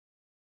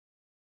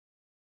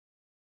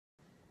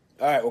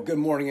All right, well, good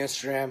morning,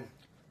 Instagram.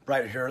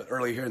 Bright here,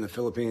 early here in the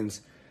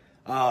Philippines.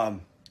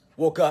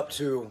 Woke up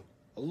to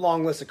a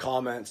long list of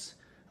comments,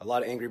 a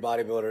lot of angry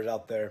bodybuilders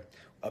out there,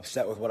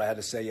 upset with what I had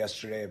to say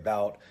yesterday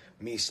about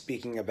me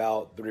speaking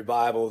about the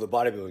revival of the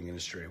bodybuilding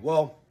industry.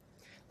 Well,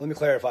 let me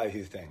clarify a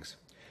few things.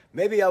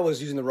 Maybe I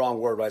was using the wrong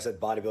word when I said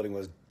bodybuilding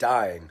was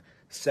dying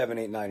 7,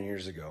 8, 9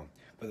 years ago.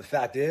 But the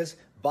fact is,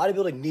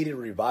 bodybuilding needed a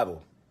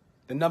revival.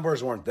 The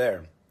numbers weren't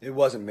there. It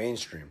wasn't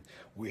mainstream.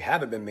 We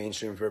haven't been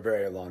mainstream for a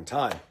very long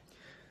time.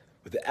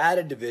 With the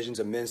added divisions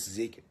of men's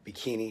physique,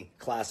 bikini,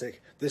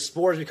 classic, this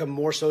sport has become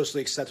more socially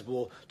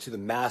acceptable to the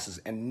masses,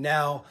 and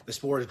now the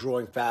sport is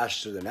growing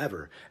faster than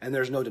ever, and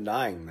there's no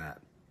denying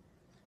that.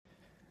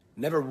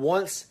 Never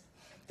once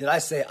did I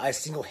say I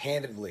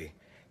single-handedly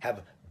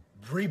have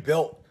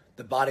rebuilt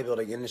the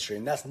bodybuilding industry,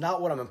 and that's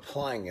not what I'm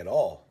implying at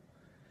all.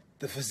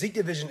 The physique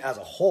division as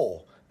a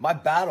whole, my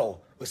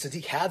battle with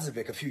Sadiq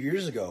Hadzovic a few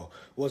years ago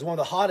was one of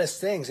the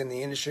hottest things in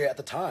the industry at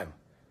the time.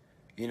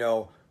 You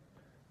know,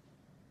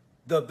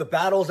 the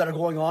battles that are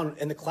going on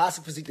in the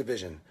classic physique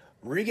division,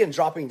 Regan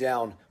dropping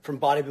down from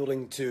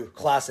bodybuilding to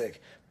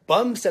classic,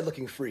 Bumstead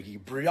looking freaky,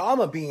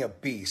 Brianna being a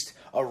beast,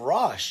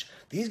 Arash.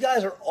 These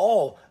guys are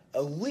all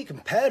elite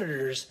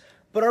competitors,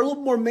 but are a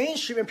little more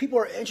mainstream, and people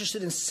are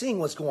interested in seeing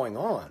what's going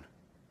on.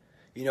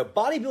 You know,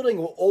 bodybuilding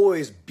will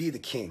always be the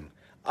king.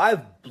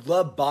 I've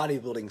loved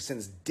bodybuilding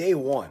since day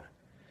one.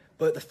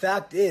 But the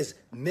fact is,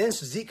 men's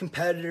physique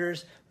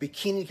competitors,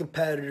 bikini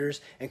competitors,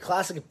 and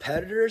classic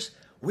competitors,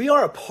 we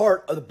are a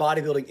part of the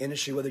bodybuilding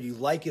industry, whether you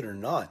like it or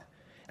not.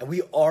 And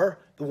we are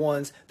the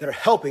ones that are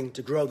helping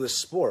to grow this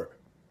sport.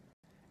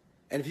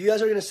 And if you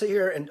guys are going to sit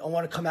here and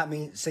want to come at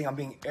me saying I'm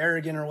being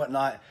arrogant or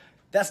whatnot,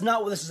 that's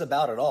not what this is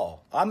about at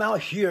all. I'm out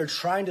here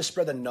trying to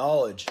spread the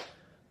knowledge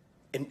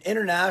in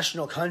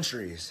international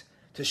countries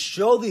to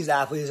show these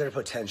athletes their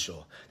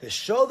potential, to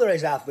show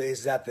these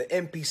athletes that the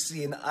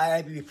NPC and the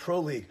Ifbb Pro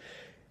League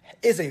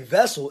is a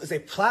vessel, is a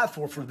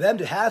platform for them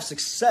to have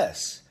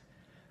success.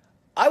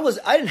 I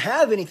didn't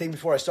have anything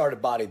before I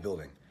started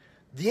bodybuilding.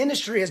 The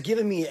industry has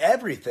given me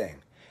everything,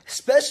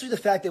 especially the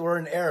fact that we're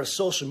in an era of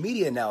social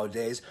media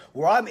nowadays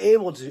where I'm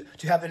able to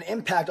have an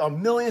impact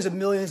on millions and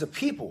millions of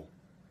people.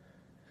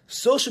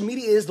 Social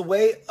media is the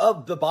way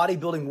of the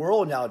bodybuilding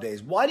world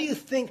nowadays. Why do you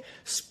think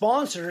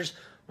sponsors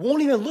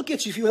won't even look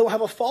at you if you don't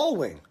have a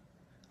following?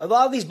 A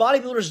lot of these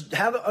bodybuilders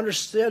haven't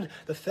understood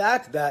the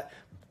fact that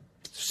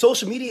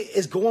social media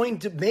is going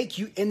to make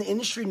you in the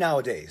industry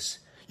nowadays.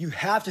 You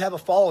have to have a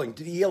following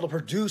to be able to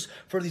produce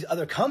for these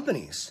other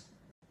companies.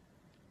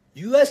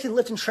 You guys can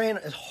lift and train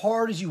as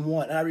hard as you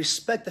want, and I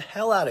respect the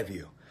hell out of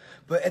you.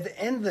 But at the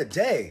end of the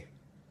day,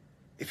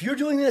 if you're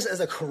doing this as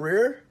a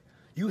career,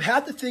 you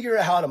have to figure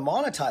out how to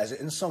monetize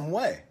it in some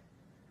way.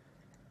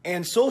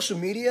 And social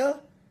media,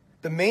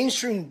 the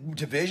mainstream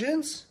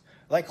divisions,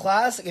 like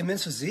classic and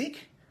men's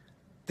physique,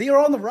 they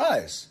are on the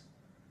rise.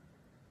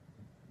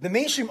 The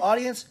mainstream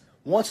audience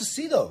wants to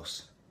see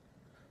those.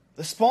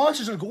 The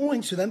sponsors are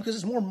going to them because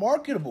it's more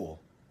marketable.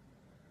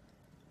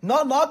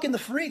 Not knocking the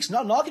freaks,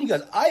 not knocking you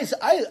guys.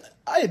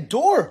 I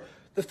adore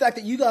the fact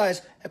that you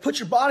guys have put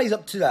your bodies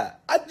up to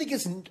that. I think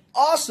it's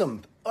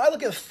awesome. When I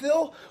look at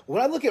Phil,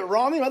 when I look at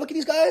Rami, when I look at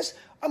these guys,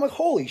 I'm like,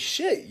 holy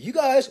shit, you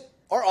guys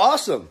are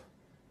awesome.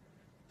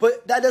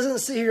 But that doesn't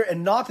sit here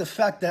and knock the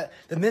fact that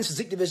the men's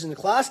physique division, the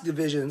classic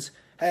divisions,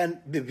 and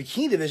the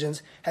bikini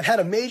divisions have had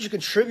a major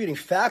contributing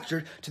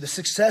factor to the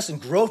success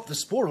and growth of the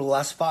sport over the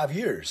last 5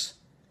 years.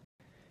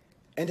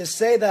 And to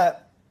say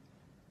that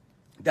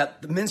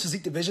the men's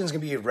physique division is going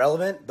to be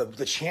irrelevant,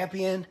 the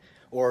champion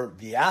or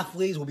the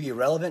athletes will be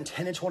irrelevant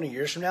 10 and 20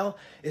 years from now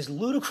is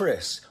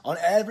ludicrous on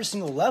every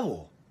single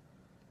level.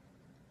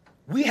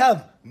 We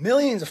have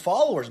millions of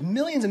followers,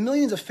 millions and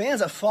millions of fans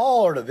that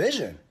follow our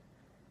division.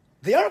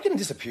 They aren't going to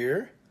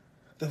disappear.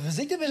 The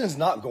physique division is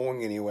not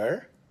going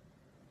anywhere.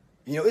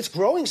 You know, it's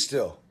growing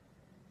still.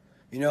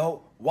 You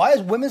know, why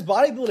is women's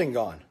bodybuilding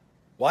gone?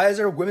 Why is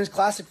there a women's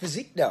classic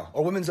physique now,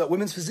 or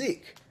women's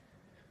physique?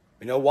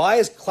 You know, why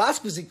is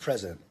classic physique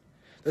present?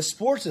 The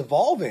sport's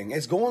evolving.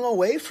 It's going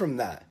away from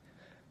that.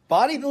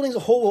 Bodybuilding as a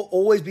whole will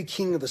always be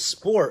king of the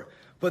sport,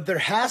 but there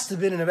has to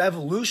be an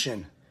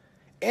evolution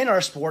in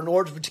our sport in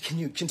order to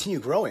continue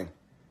growing.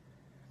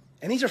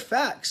 And these are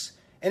facts.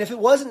 And if it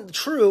wasn't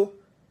true,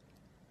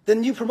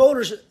 then you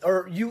promoters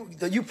or you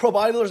pro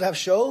bodybuilders that have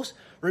shows,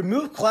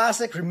 remove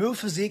classic, remove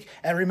physique,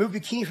 and remove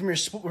bikini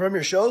from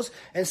your shows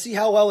and see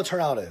how well the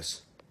turnout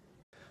is.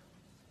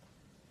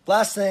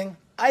 Last thing,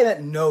 I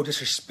meant no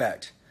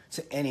disrespect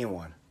to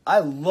anyone. I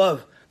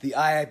love the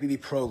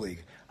Ifbb Pro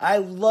League. I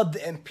love the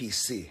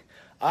NPC.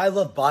 I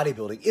love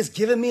bodybuilding. It's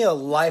given me a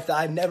life that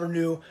I never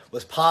knew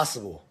was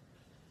possible.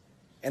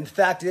 And the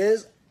fact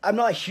is, I'm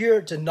not here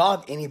to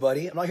knock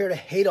anybody. I'm not here to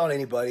hate on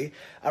anybody.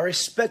 I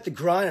respect the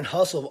grind and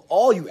hustle of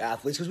all you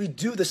athletes because we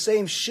do the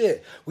same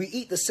shit. We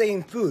eat the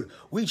same food.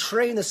 We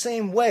train the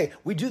same way.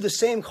 We do the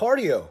same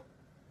cardio.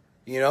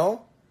 You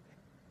know?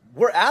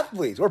 We're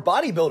athletes. We're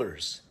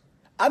bodybuilders.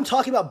 I'm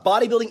talking about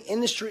bodybuilding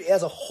industry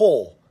as a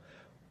whole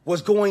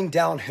was going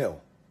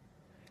downhill.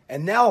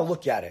 And now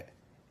look at it.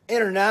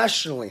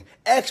 internationally.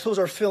 Expos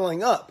are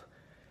filling up.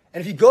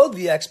 And if you go to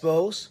the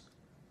expos,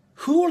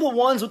 who are the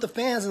ones with the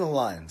fans in the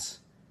lines?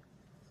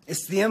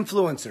 It's the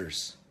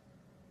influencers.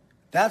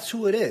 That's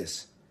who it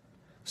is.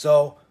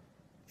 So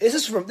this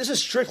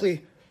is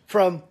strictly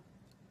from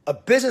a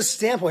business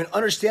standpoint,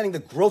 understanding the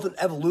growth and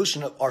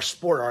evolution of our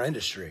sport and our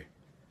industry.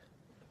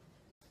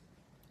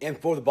 And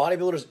for the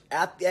bodybuilders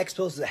at the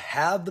expos that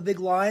have the big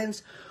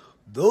lines,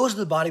 those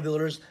are the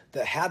bodybuilders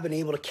that have been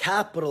able to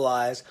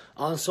capitalize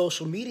on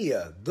social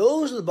media.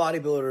 Those are the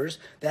bodybuilders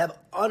that have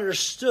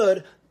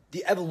understood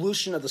the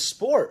evolution of the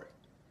sport.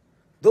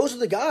 Those are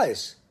the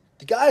guys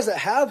that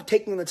have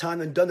taken the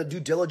time and done the due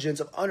diligence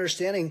of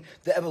understanding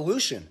the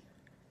evolution,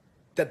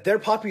 that their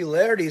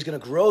popularity is going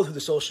to grow through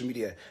the social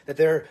media, that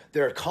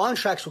their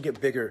contracts will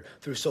get bigger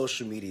through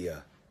social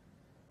media.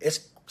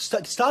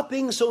 Stop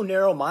being so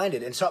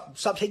narrow-minded and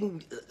stop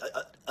being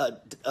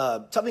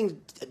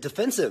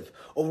defensive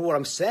over what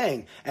I'm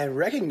saying and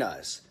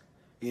recognize,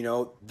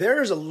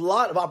 there's a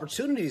lot of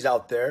opportunities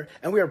out there,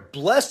 and we are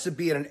blessed to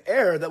be in an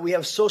era that we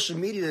have social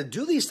media to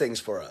do these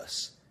things for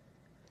us.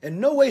 In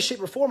no way,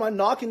 shape, or form I'm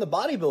knocking the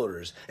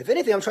bodybuilders. If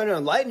anything, I'm trying to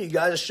enlighten you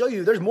guys to show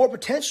you there's more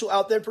potential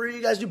out there for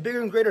you guys to do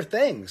bigger and greater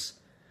things.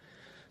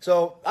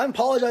 So I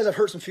apologize, I've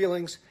hurt some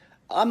feelings.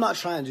 I'm not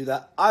trying to do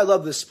that. I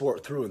love this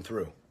sport through and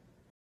through.